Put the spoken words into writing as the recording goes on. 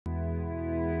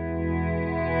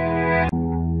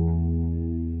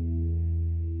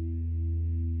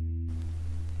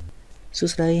សួ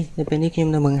ស្តីនៅពេលនេះខ្ញុំ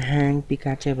នឹងបង្ហាញពី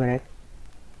ការ Jailbreak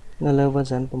នៅលើ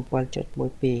version 7.12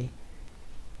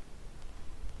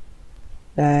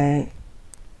 ដែល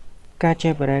ការ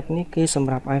Jailbreak នេះគឺស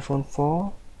ម្រាប់ iPhone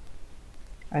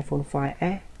 4 iPhone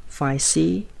 5S 5C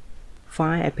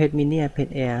 5 iPad mini iPad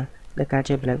Air ដែលការ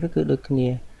Jailbreak វាគឺដូចគ្នា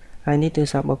ហើយនេះទូរ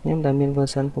ស័ព្ទរបស់ខ្ញុំដែលមាន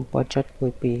version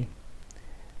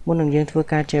 7.12 មុននឹងយើងធ្វើ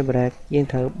ការ Jailbreak យើង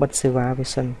ត្រូវបិទសេវាវា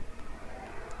សិន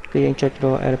គឺយើងចុចរ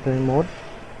ក Airplane Mode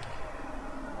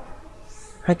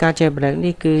ហើយការ Jailbreak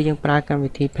នេះគឺយើងប្រើកម្ម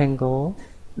វិធី Pangu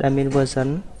ដែលមាន version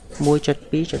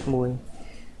 1.2.1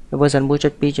 version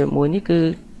 1.2.1 នេះគឺ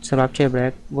សម្រាប់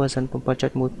Jailbreak version 7.12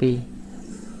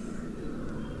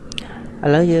 ឥ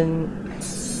ឡូវយើង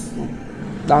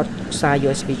ដោតខ្សែ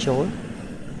USB ចូល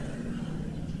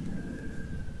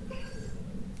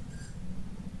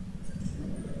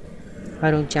ហើយ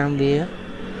រងចាំវា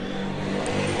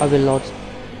ឲ្យវា load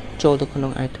ចូលទៅក្នុ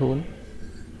ង iTunes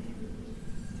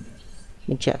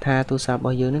បញ្ជាក់ថាទូរស័ព្ទរប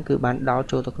ស់យើងនឹងគឺបានដោត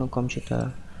ចូលទៅក្នុង computer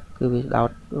គឺវាដោត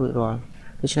រួចរាល់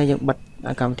ដូច្នេះយើងបិទ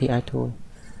កម្មវិធី iTunes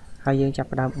ហើយយើងចាប់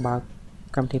ផ្ដើមបើក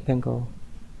កម្មវិធី Pangu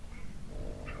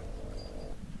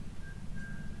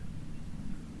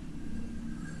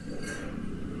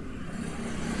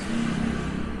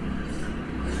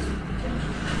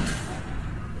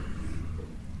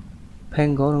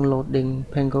Pangu នឹង loading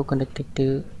Pangu connected to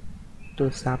ទូរ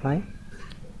ស័ព្ទហើយ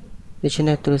ដូច្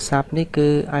នេះទូរស័ព្ទនេះគឺ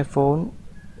iPhone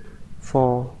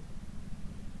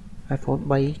 4 iPhone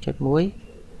 3.1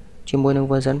 ជាមួយនឹង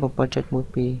version 7.12 ឥ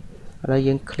ឡូវ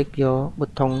យើងคลิกយកប៊ូ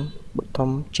តុង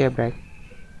Jailbreak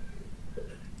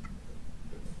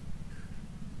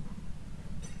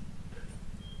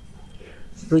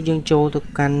រួចយើងចូលទៅ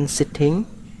កាន់ setting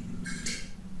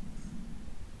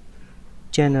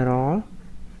general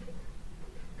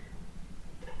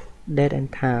date and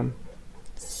time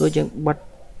រួចយើងបិទ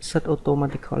set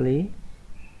automatically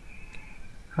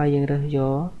ហើយយើងរើសយ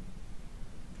ក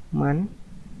month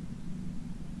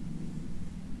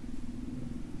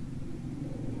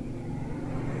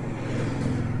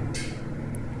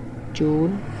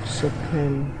June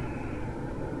September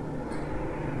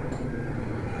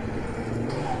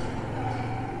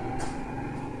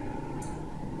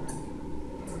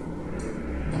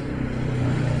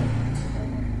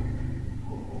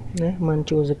ណា month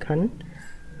June Second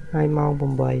ហើយម៉ោង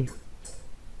 8:30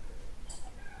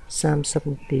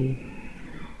 នាទី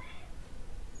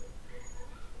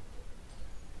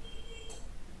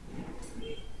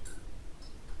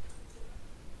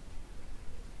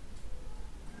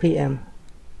PM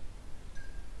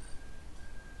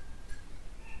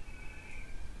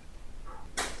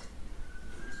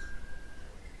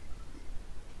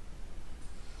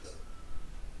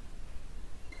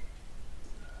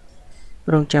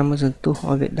រងចាំមួយសន្ទុះ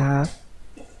ឲ្យវាដើរ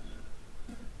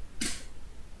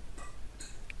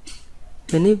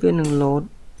ពេលនេះវានឹង load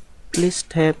please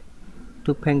tap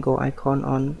to Pangu icon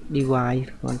on device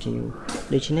continue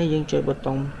ដូច្នេះយើងចុចប៊ូ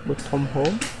តុង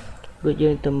home រួចយើ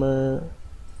ងទៅមើល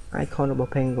icon រប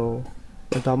ស់ Pangu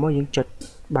បន្តមកយើងចុច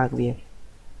បើកវា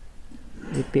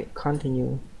ពាក្យ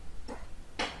continue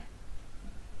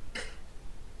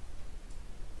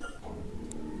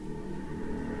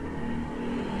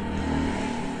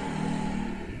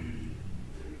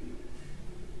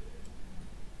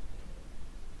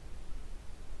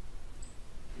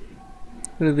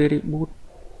ឬវា reboot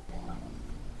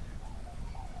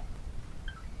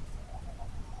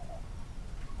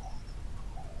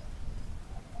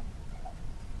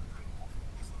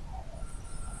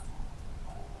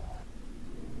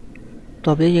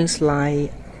តោះយើង slide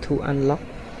to unlock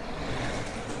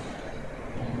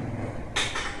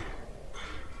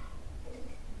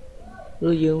ឬ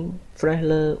យើង fresh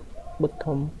លើប៊ូ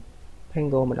តុង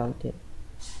Pangu ម្ដងទៀតឥ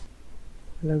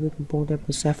ឡូវវាកំពុងតែ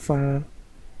process file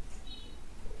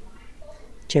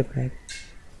Jailbreak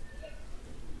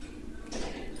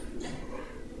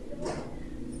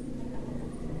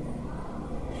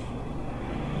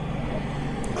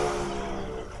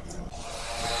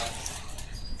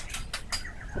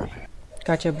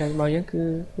ការ Jailbreak របស់យើងគឺ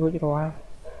រួចរាល់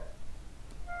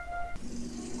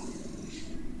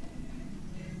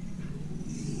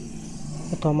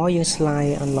បន្តមកយើង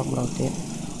slide unlock ម្ដងទៀត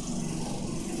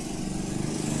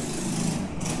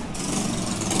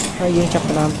ហើយយើងចាប់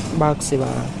ផ្ដើមបើកសេ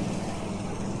វា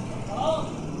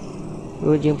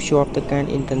រួចយើងភ្ជាប់ទៅកាន់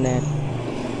អ៊ីនធឺណិត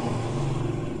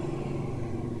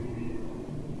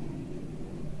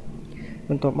ប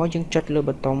ន្ទាប់មកយើងចុចលើ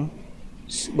ប៊ូតុង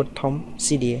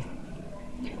CD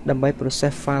ដើម្បី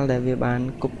process file ដែលវាបាន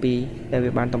copy ដែល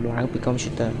វាបានតម្លើងពី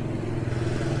computer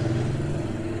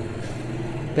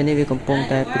ពេលនេះវាកំពុង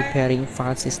តែ preparing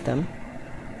file system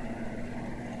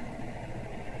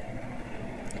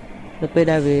នៅពេល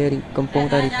ដែលវាកំពុង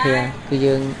តែ repair គឺ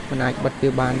យើងមិនអាចបិទវា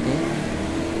បានទេ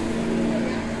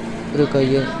ឬក៏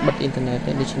យើងបិទអ៊ីនធឺណិត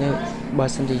ទេដូច្នេះបើ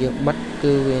សិនជាយើងបិទ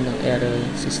គឺវានឹង error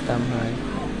system ហើយ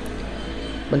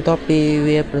បន្ទាប់ពី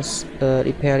វា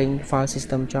repairing file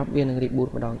system ចប់វានឹង reboot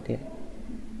ម្ដងទៀត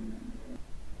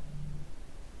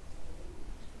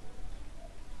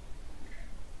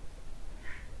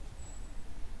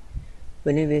ពេ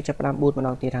លនេះវាចាប់ផ្ដើម boot ម្ដ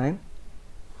ងទៀតហើយ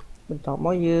បន្ទាប់ម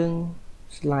កយើង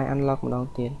slide unlock ម្ដង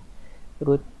ទៀត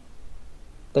រួច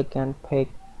ទៅកាន់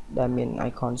page ដែលមាន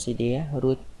icon CD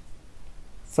រួច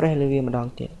fresh លើវាម្ដង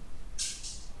ទៀត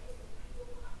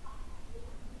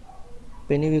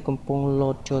ពេលនេះវាកំពុង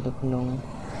load ចូលទៅក្នុង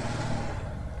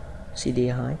CD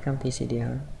ហើយកម្មវិធី CD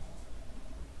ហើយ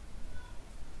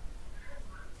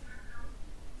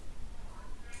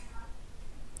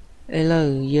ឥឡូវ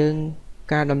យើង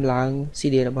ការដំឡើង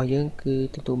CD របស់យើងគឺ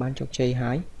ទទួលបានជោគជ័យ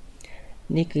ហើយ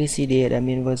នេះគឺ CD ដែល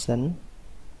មាន version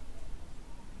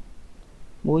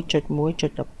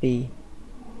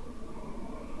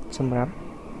 1.1.12 សម្រាប់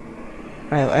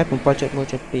iOS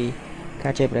 7.1.2 កា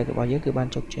រ Jailbreak របស់យើងគឺបាន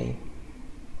ជោគជ័យ